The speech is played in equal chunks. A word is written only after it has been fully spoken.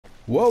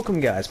Welcome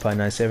guys,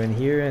 Pi97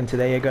 here, and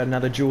today I got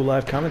another dual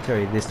live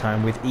commentary, this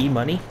time with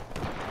emoney.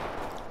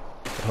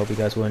 I hope you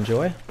guys will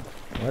enjoy.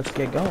 Let's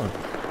get going.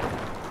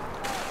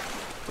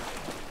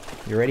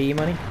 You ready,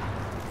 emoney?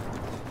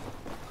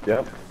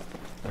 Yep.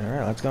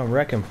 Alright, let's go and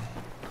wreck him.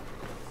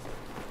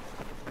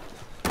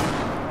 I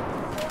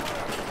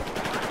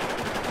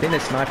think they're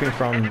sniping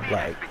from,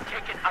 like,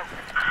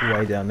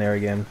 way down there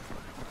again.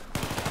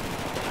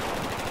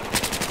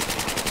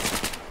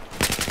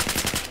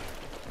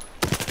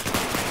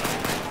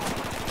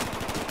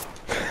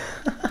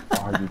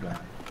 You guys.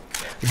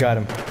 Got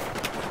him.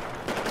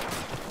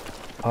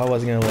 I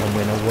wasn't gonna let him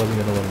win. I wasn't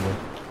gonna let him win.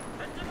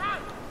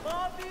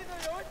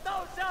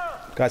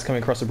 Guys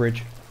coming across the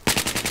bridge.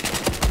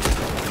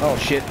 Oh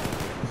shit.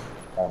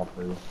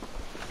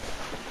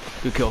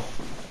 Good kill.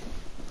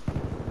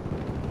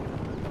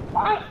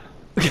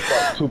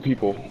 Two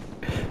people.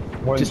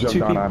 One Just jumped two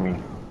down on me.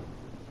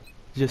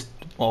 Just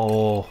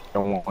oh.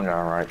 And one got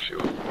on right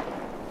shield.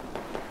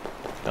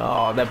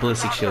 Oh, that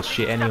ballistic shield's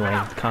shit anyway.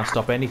 Can't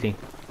stop anything.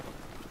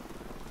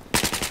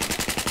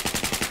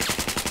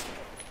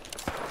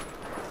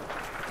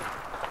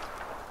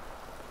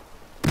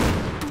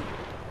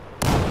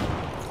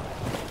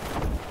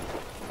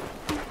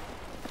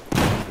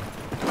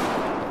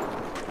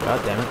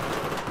 God damn it.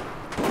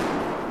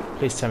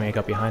 Please tell me I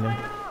got behind him.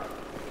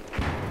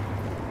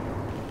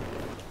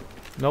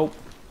 Nope.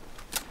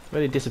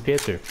 Where did he disappear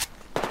to?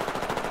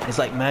 It's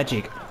like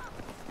magic.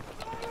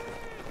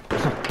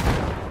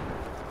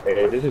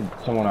 Hey, this is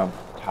someone on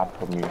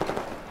top of me.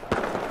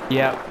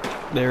 Yeah,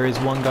 there is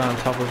one guy on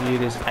top of you.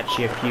 There's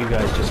actually a few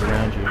guys just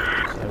around you.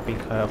 So be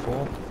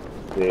careful.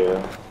 Yeah.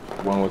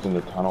 One was in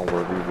the tunnel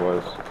where he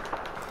was.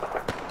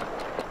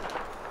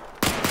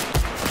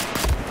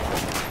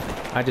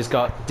 I just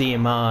got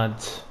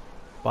DMR'd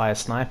by a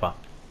sniper.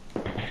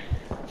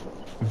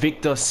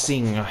 Victor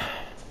Singh.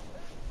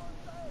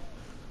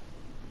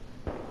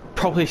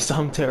 Probably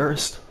some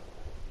terrorist.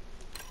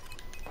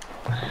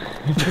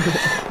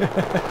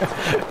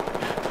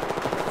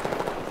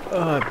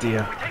 Oh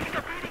dear. Taking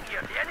a beating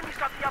here. The enemy's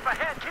got the upper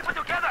hand. Keep it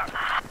together.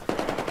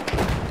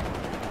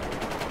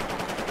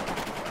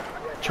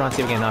 Try and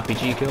see if we get an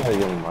RPG kill. Hey,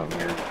 young man,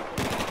 here.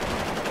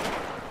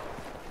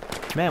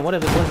 Man, what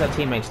is that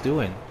teammates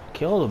doing?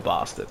 Kill the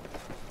bastard.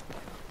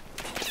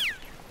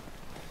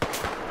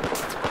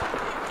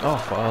 Oh,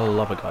 for the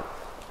love of God.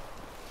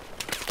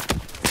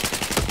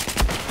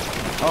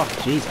 Oh,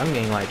 jeez, I'm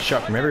getting like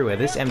shot from everywhere.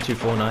 This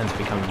M249's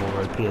becoming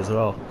more OP as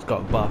well. It's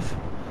got a buff.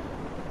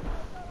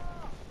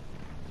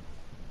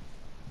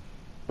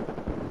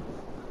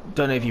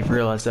 Don't know if you've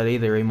realised that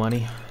either,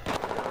 emoney.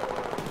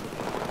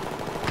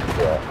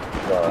 Yeah.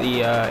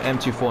 The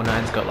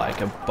M249's got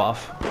like a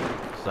buff.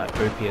 It's like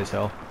OP as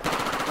hell.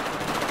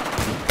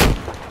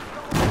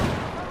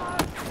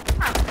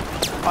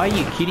 Are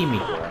you kidding me?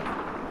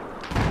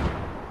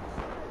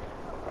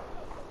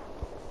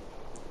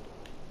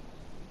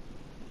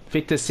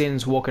 Victor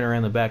Sin's walking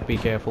around the back, be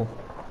careful.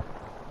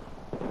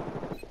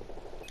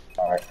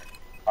 Alright.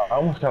 I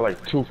almost got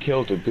like 2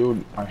 kills. The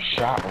dude on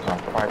shot was on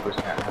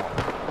 5%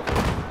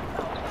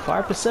 health.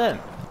 5%?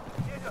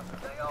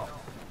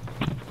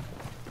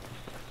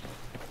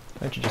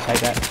 Don't you just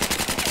hate that?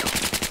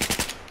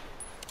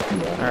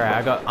 Yeah.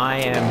 Alright, I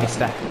am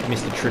Mr.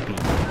 Trippy.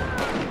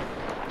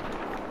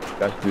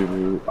 That's the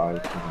dude I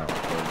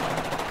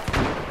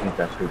think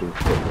that's the dude.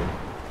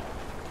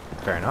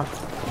 Fair enough.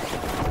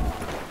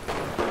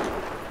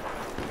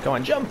 Go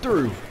on, jump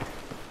through!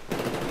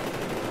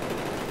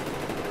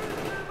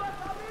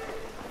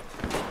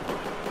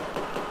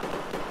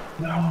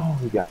 No,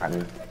 he got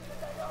me.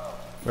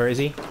 Where is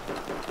he?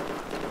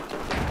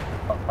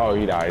 Oh,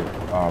 he died.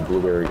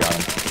 Blueberry got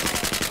him.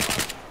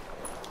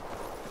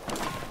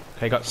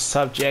 Okay, got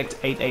subject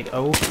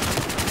 880.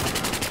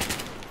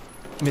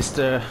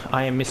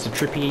 I am Mr.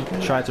 Trippy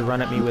tried to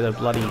run at me with a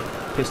bloody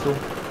pistol.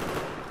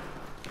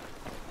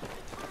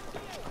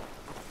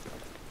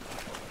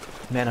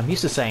 Man, I'm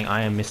used to saying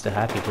I am Mr.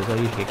 Happy because I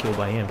usually get killed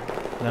by him.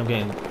 And I'm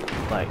getting,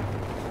 like,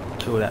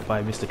 killed at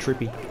by Mr.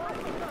 Trippy.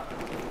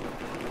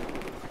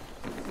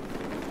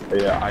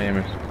 Yeah, I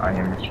am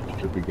Mr.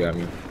 Trippy got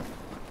me.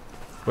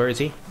 Where is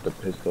he? The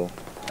pistol.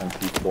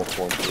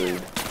 MP443.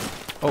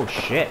 Oh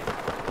shit.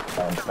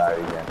 And died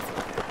again.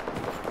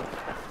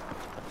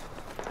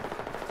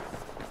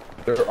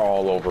 They're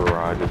all over where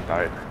I just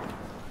died.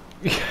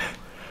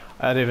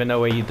 I don't even know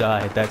where you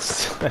died.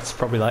 That's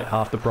probably like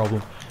half the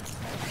problem.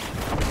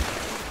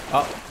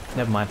 Oh,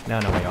 never mind. Now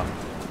I know where you are.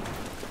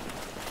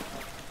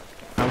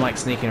 I'm like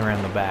sneaking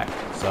around the back,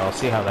 so I'll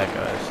see how that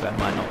goes. That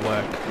might not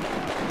work.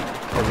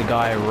 There's a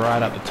guy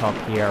right up the top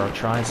here. I'll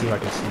try and see if I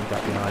can sneak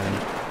up behind him.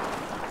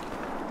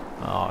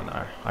 Oh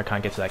no, I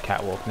can't get to that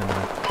catwalk. Never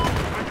mind.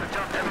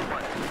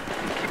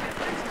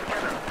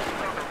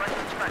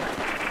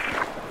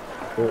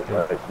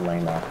 It's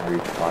laying out where you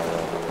fire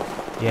over.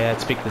 Yeah,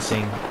 it's Victor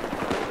Singh.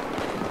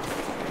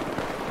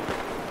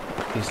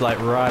 He's like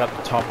right up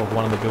the top of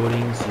one of the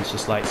buildings. He's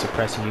just like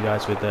suppressing you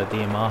guys with the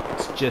DMR.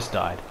 It's just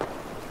died.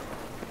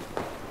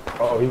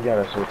 Oh, he got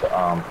us with the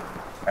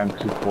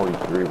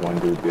M243, one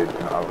dude did, and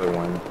the other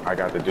one, I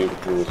got the dude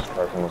who was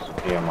pressing with the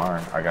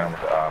PMR. I got him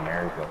with the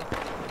Mary's gun.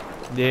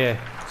 Yeah,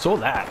 saw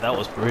that. That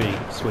was pretty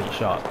sweet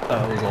shot.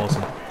 That was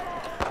awesome.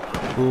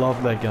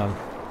 Love that gun.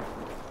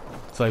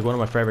 It's like one of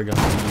my favorite guns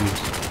to use.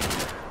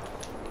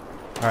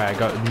 Alright, I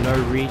got no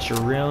reach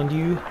around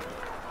you.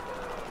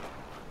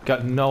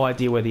 Got no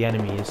idea where the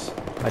enemy is.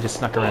 I just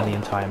snuck around the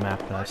entire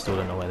map and I still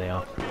don't know where they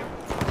are.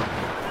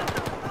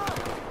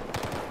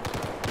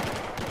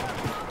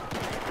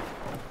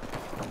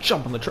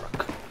 Jump on the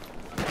truck.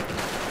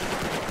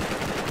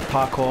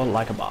 Parkour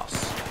like a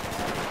boss.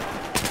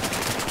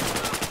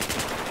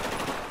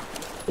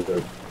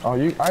 Oh,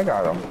 I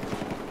got him.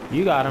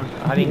 You got him.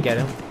 I didn't get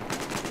him.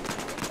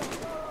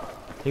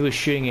 He was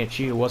shooting at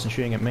you, wasn't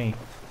shooting at me.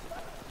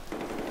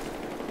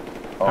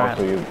 Oh, Alright.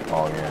 so you,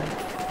 oh yeah.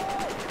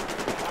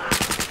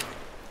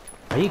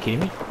 Are you kidding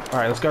me?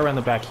 Alright, let's go around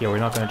the back here. We're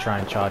not going to try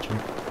and charge him.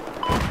 That's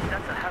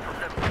a half of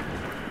them.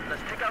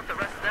 Let's take out the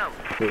rest now.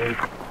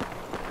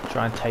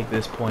 Try and take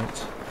this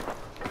point.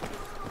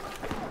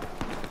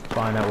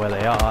 Find out where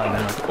they are, and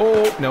then like,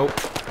 oh, nope.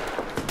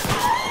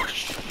 Oh,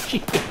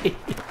 shit.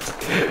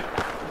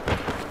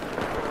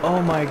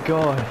 Oh my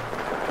god.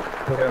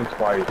 Hit him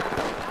twice.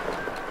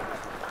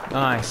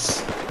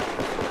 Nice.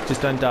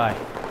 Just don't die.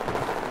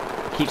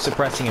 Keep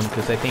suppressing him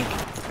because they think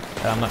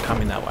that I'm not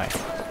coming that way.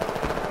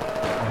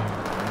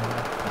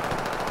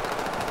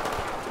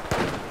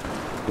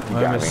 You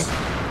got me.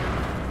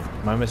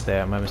 I'm almost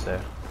there, I'm almost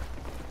there.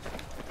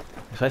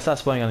 If I start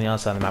spawning on the other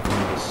side of the map, I'm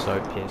gonna be so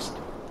pissed.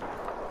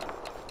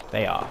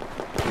 They are.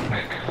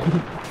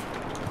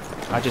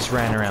 I just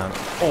ran around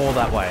all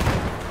that way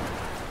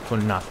for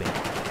nothing.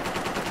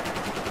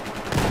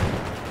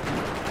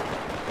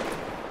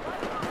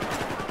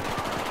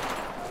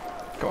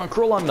 Go on,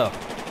 crawl under.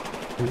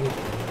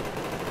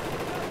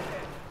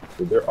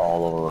 Dude, they're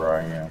all over where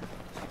I am.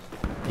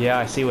 Yeah,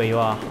 I see where you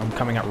are. I'm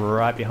coming up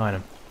right behind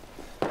him.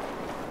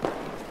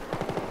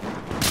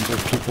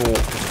 There's people.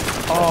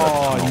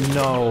 Oh,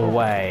 no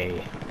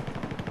way.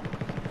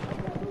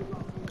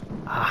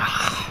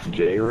 Ah.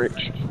 J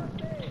Rich.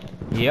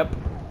 Yep.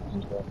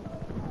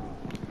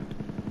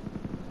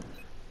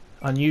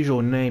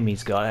 Unusual name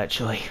he's got,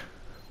 actually.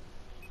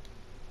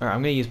 Alright,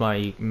 I'm gonna use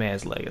my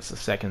mare's leg as a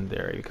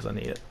secondary because I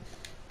need it.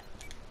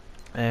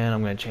 And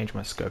I'm gonna change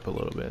my scope a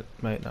little bit.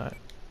 Mate, no.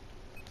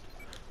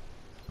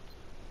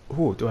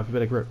 Ooh, do I have a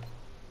better grip?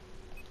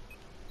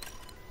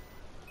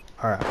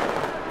 Alright.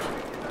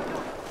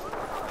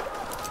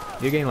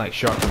 You're getting like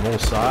shot from all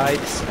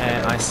sides,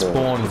 and I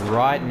spawned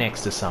right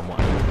next to someone.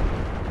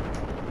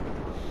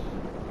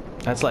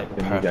 That's like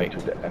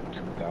perfect. The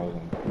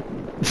F2000.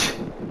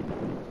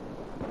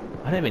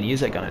 I don't even use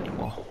that gun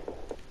anymore.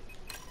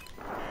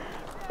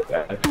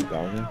 The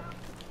F2000?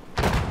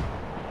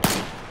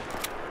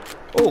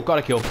 Oh, got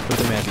a kill with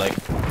the mad leg.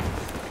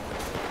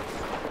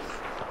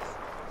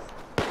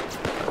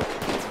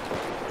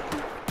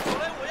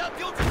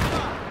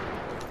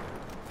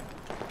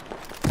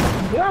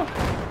 Yeah.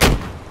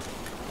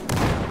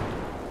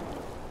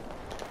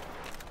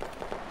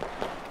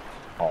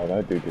 Oh,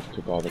 that dude just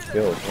took all the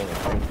kills. Oh,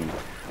 thank you.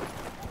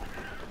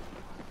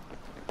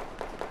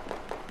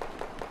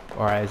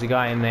 Alright, there's a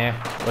guy in there.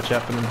 Watch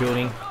out for the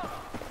building.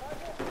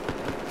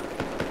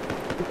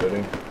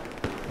 Building?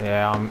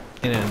 Yeah, I'm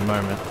in it in a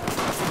moment.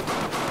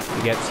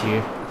 He gets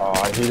you. Oh,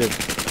 I hit it.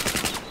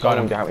 Got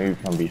him. Someone got me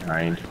from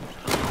behind.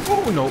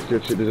 Oh no.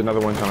 Shit, there's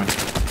another one coming.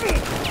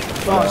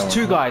 Oh, it's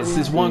two guys.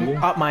 There's one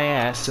up my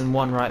ass and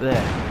one right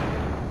there.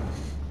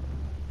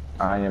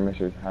 I am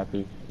Mr.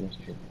 Happy,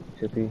 Mr.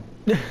 Trippy.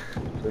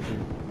 Trippy.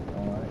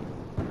 Alright.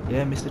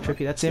 Yeah, Mr.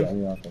 Trippy, that's him. Yeah,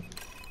 you're awesome.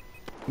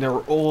 They're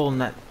all in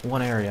that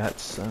one area.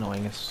 That's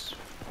annoying as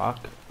fuck.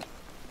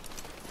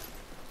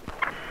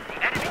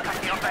 The enemy got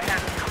the upper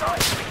hand. Come on,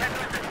 we can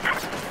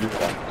do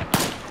this. Yeah.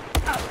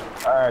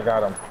 I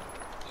got him.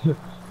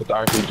 With the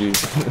RPG.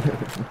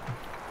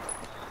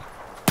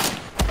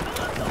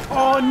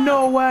 Oh,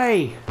 no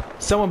way!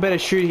 Someone better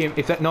shoot him.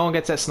 If that no one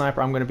gets that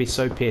sniper, I'm gonna be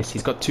so pissed.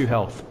 He's got 2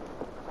 health.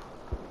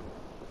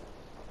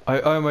 I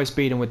almost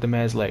beat him with the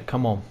mare's leg.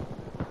 Come on.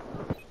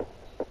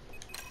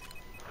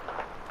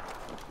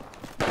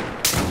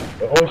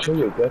 Oh, show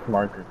you a death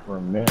marker for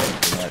a minute.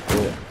 Right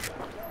there.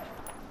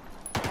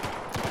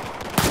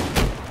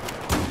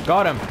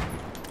 Got him.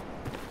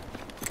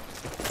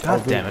 God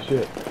Oh, damn it.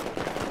 Shit.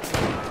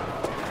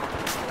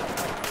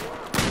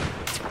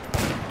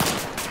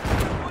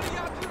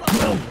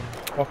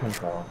 Fucking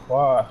hell.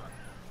 Wow.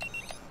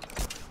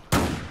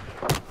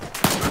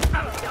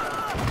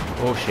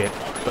 Oh shit.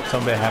 But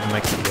someone better have him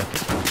next to you.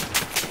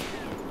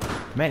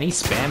 Man, he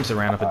spams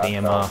around with a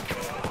DMR.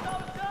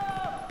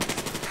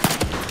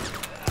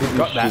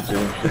 Got that.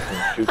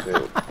 Shoot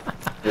it.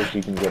 Wish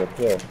you can get a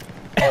kill.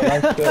 Oh,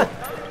 nice kill.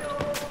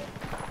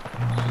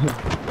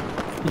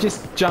 He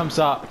just jumps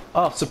up.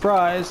 Oh,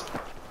 surprise.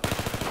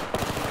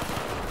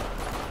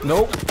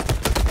 Nope.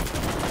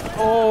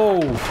 Oh.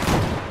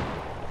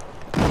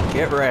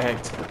 Get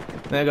wrecked.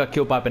 Then I got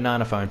killed by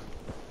banana phone.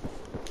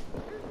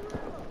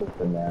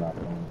 Banana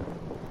phone.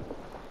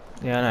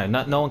 Yeah, I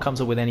know. No one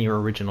comes up with any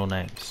original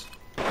names.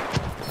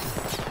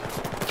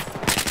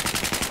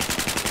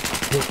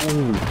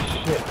 Holy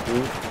shit,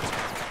 dude.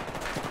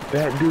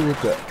 That dude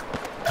with the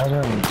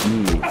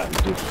LMG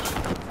just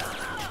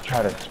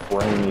tried to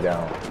spray me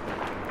down.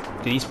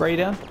 Did he spray you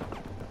down?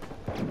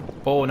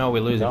 Oh no,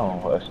 we're losing.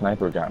 No, a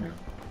sniper got me.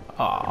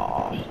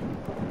 Oh.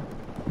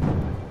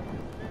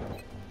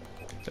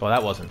 Well,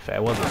 that wasn't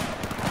fair, was it?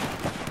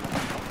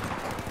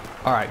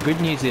 Alright, good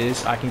news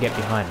is I can get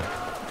behind him.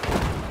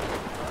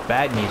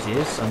 Bad news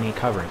is I need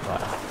covering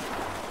fire.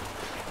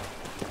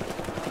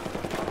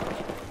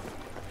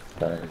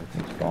 Sorry,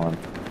 everything's gone.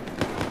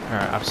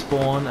 Alright, I've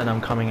spawned and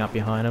I'm coming up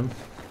behind him.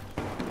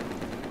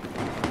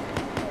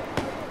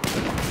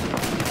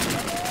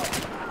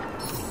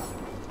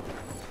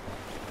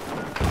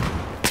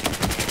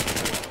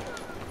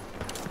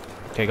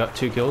 Okay, got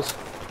 2 kills.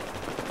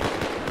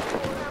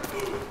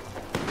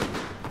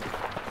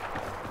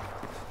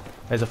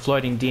 There's a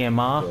floating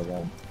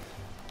DMR.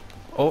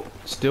 Oh,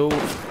 still.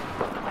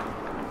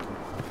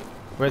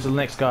 Where's the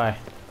next guy?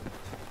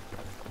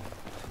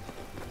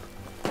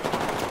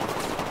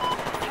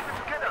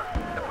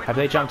 Have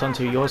they jumped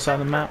onto your side of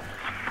the map?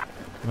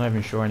 I'm not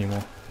even sure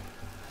anymore.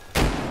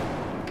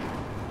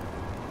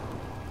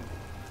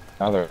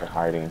 Now they're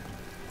hiding.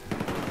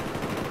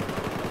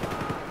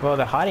 Well,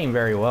 they're hiding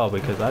very well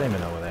because I don't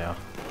even know where they are.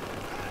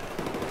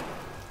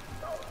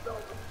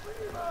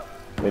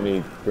 They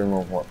need 4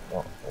 more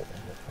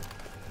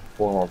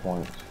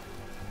points.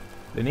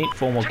 They need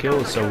 4 more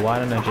kills, so why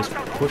don't I just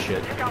push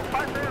it?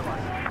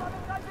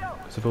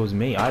 Because if it was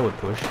me, I would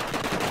push.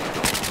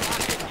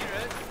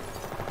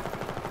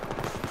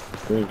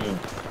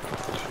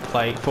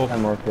 Like for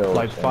 10 more kills,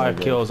 like 5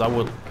 kills, I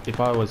would. If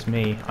I was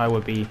me, I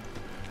would be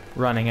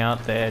running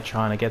out there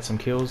trying to get some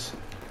kills.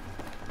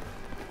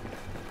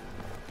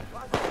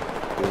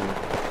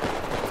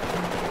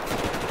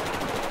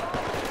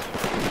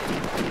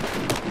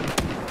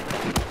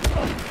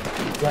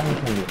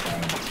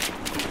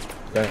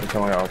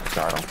 Someone else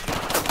got him.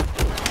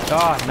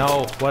 Ah,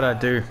 no, what'd I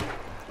do?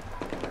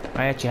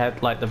 I actually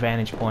had like the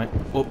vantage point.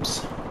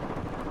 Oops.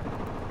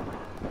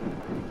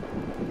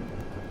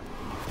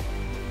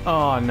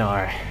 Oh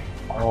no.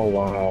 Oh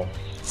wow.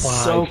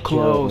 So 5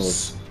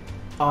 close. kills.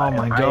 Oh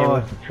my I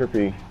god. am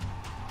trippy.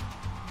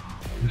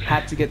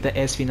 Had to get the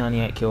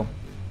SV98 kill.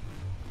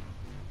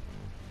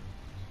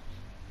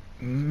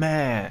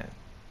 Man.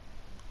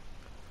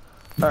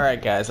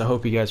 Alright guys, I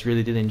hope you guys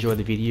really did enjoy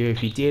the video.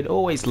 If you did,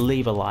 always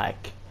leave a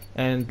like.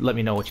 And let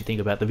me know what you think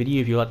about the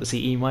video. If you'd like to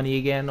see emoney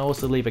again,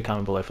 also leave a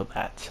comment below for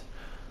that.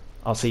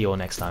 I'll see you all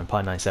next time.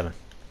 Pi97.